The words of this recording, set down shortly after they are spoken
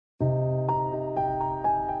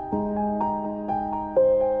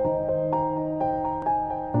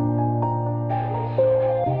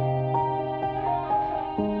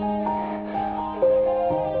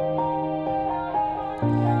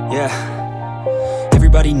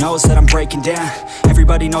Everybody knows that I'm breaking down.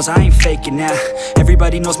 Everybody knows I ain't faking now.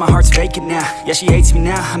 Everybody knows my heart's vacant now. Yeah, she hates me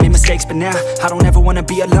now, I made mistakes but now I don't ever wanna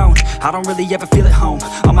be alone. I don't really ever feel at home.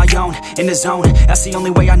 On my own, in the zone, that's the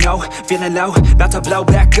only way I know. Feeling low, about to blow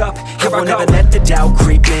back up. I won't ever let the doubt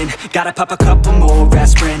creep in. Gotta pop a couple more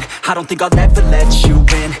aspirin. I don't think I'll ever let you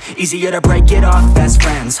in. Easier to break it off best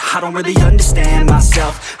friends. I don't really understand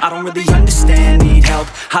myself. I don't really understand, need help.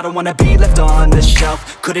 I don't wanna be left on the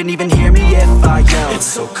shelf. Couldn't even hear me if I yelled. It's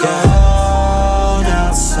so cold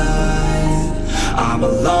outside, I'm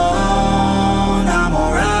alone, I'm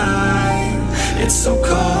alright. It's so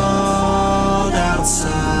cold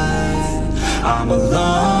outside, I'm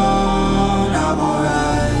alone, I'm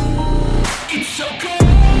alright. It's so cold.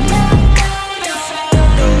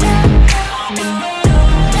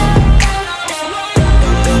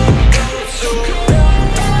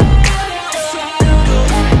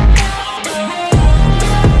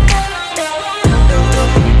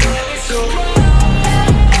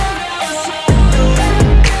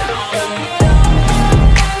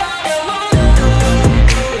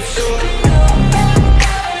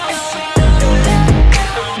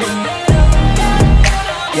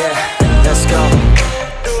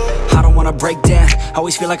 Break down,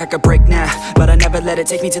 always feel like I could break now, but I never let it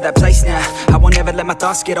take me to that place now. I won't ever let my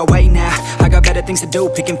thoughts get away now. I got better things to do,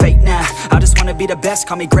 picking fate now. I just wanna be the best,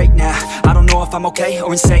 call me great now. I don't know if I'm okay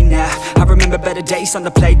or insane now. I remember better days on the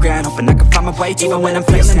playground, hoping I can find my way. Even when I'm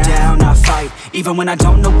feeling down, I fight. Even when I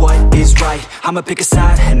don't know what is right, I'ma pick a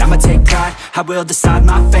side and I'ma take pride. I will decide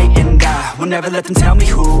my fate and I will never let them tell me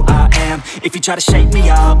who I am. If you try to shake me,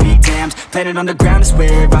 I'll be damned. Planet on the ground is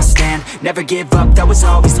where I stand. Never give up, that was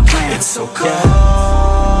always the plan. It's so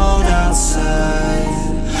cold outside,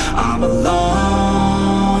 I'm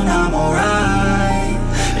alone, I'm alright.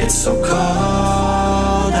 It's so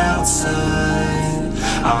cold outside,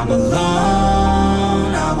 I'm alone.